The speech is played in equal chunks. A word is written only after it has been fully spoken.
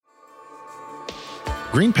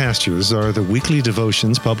Green Pastures are the weekly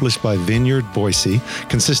devotions published by Vineyard Boise,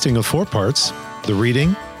 consisting of 4 parts: the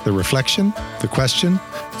reading, the reflection, the question,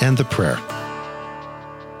 and the prayer.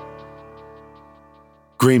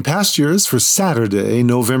 Green Pastures for Saturday,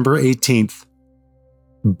 November 18th.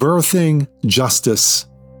 Birthing Justice.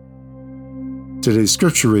 Today's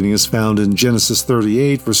scripture reading is found in Genesis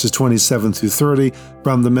 38, verses 27 through 30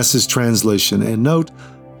 from the Message translation. And note,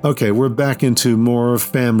 okay, we're back into more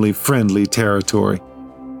family-friendly territory.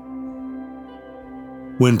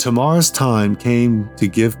 When Tamar's time came to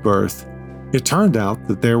give birth, it turned out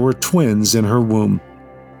that there were twins in her womb.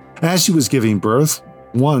 As she was giving birth,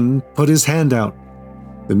 one put his hand out.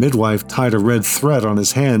 The midwife tied a red thread on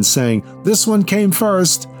his hand, saying, "This one came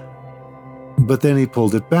first." But then he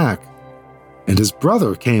pulled it back, and his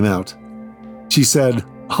brother came out. She said,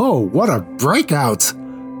 "Oh, what a breakout!"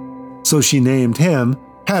 So she named him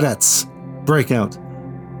Peretz, breakout.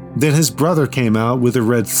 Then his brother came out with a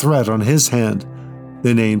red thread on his hand.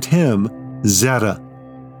 They named him Zerah,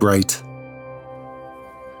 bright.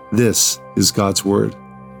 This is God's Word.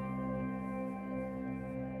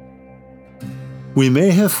 We may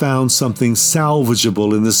have found something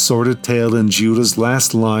salvageable in this sordid tale in Judah's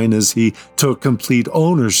last line as he took complete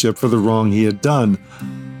ownership for the wrong he had done.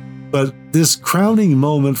 But this crowning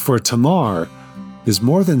moment for Tamar is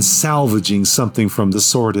more than salvaging something from the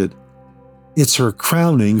sordid. It's her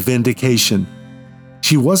crowning vindication.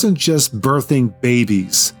 She wasn't just birthing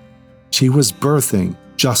babies. She was birthing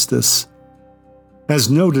justice. As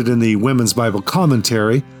noted in the Women's Bible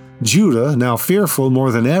Commentary, Judah, now fearful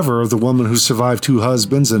more than ever of the woman who survived 2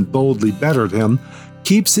 husbands and boldly bettered him,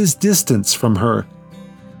 keeps his distance from her.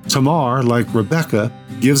 Tamar, like Rebekah,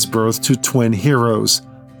 gives birth to twin heroes,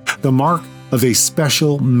 the mark of a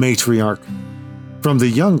special matriarch. From the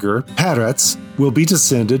younger, Peretz, will be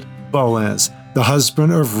descended Boaz, the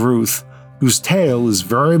husband of Ruth, whose tale is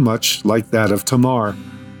very much like that of Tamar.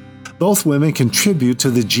 Both women contribute to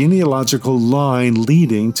the genealogical line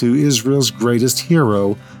leading to Israel's greatest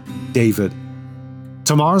hero, David.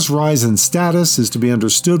 Tamar's rise in status is to be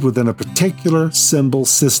understood within a particular symbol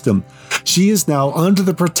system. She is now under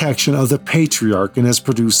the protection of the patriarch and has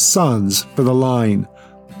produced sons for the line.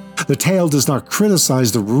 The tale does not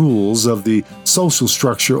criticize the rules of the social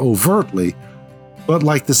structure overtly, but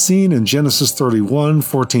like the scene in Genesis 31,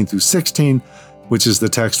 14 through 16, which is the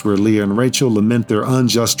text where Leah and Rachel lament their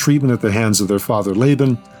unjust treatment at the hands of their father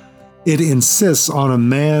Laban, it insists on a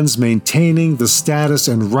man's maintaining the status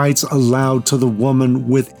and rights allowed to the woman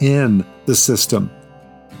within the system.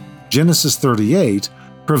 Genesis 38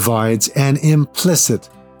 provides an implicit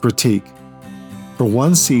critique, for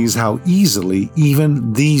one sees how easily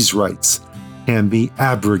even these rights can be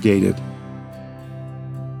abrogated.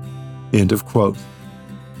 End of quote.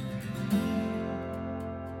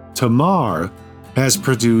 Tamar has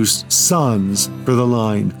produced sons for the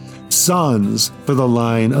line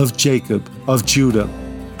of Jacob, of Judah,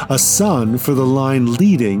 a son for the line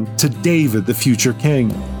leading to David, the future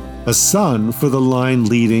king, a son for the line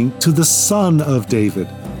leading to the son of David,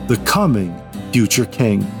 the coming future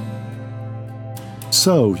king.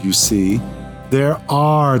 So, you see, there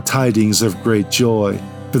are tidings of great joy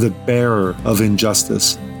for the bearer of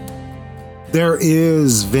injustice. There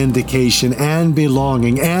is vindication and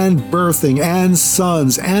belonging and birthing and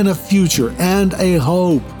sons and a future and a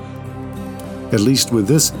hope, at least with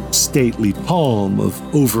this stately palm of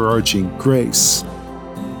overarching grace.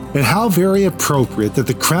 And how very appropriate that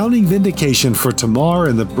the crowning vindication for Tamar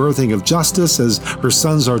and the birthing of justice as her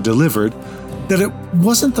sons are delivered, that it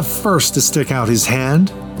wasn't the first to stick out his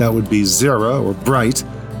hand, that would be Zerah or Bright,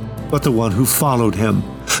 but the one who followed him,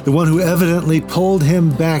 the one who evidently pulled him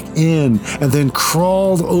back in and then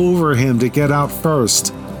crawled over him to get out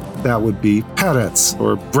first. That would be Peretz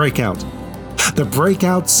or Breakout. The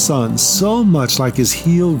breakout son, so much like his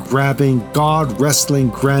heel-grabbing, God-wrestling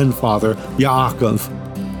grandfather, Yaakov,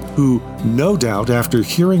 who, no doubt after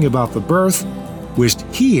hearing about the birth, wished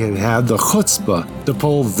he had had the chutzpah to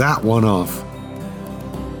pull that one off.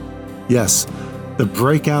 Yes, the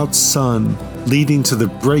breakout son leading to the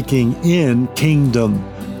breaking in kingdom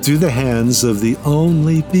through the hands of the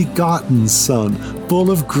only begotten Son, full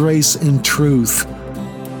of grace and truth,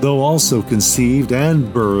 though also conceived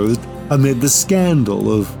and birthed amid the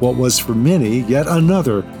scandal of what was for many yet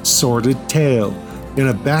another sordid tale in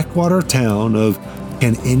a backwater town of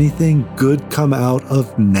 "Can anything good come out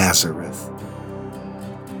of Nazareth?"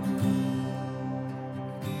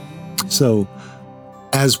 So,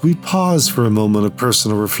 as we pause for a moment of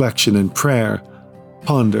personal reflection and prayer,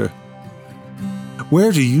 ponder,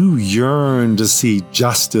 where do you yearn to see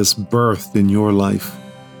justice birthed in your life?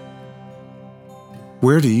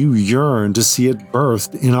 Where do you yearn to see it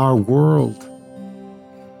birthed in our world?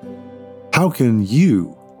 How can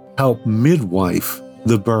you help midwife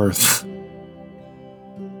the birth?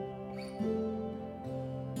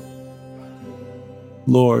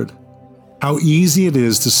 Lord, how easy it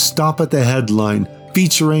is to stop at the headline,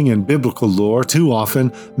 featuring in biblical lore too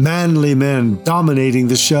often manly men dominating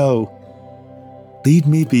the show. Lead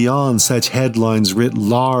me beyond such headlines writ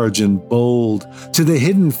large and bold, to the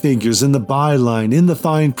hidden figures in the byline, in the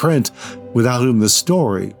fine print, without whom the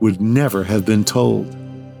story would never have been told.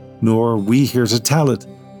 Nor are we here to tell it,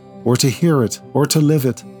 or to hear it, or to live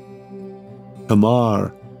it.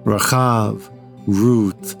 Tamar, Rachav,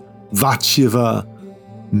 Ruth, Bathsheba,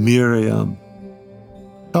 Miriam.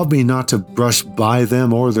 Help me not to brush by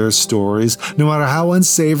them or their stories, no matter how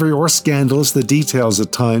unsavory or scandalous the details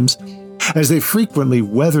at times, as they frequently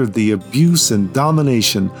weathered the abuse and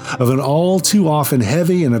domination of an all too often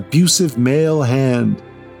heavy and abusive male hand,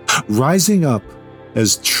 rising up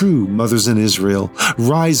as true mothers in Israel,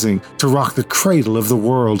 rising to rock the cradle of the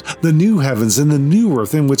world, the new heavens and the new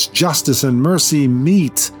earth in which justice and mercy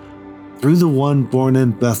meet, through the one born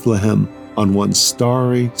in Bethlehem on one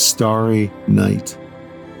starry, starry night.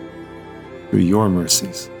 Through your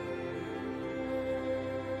mercies.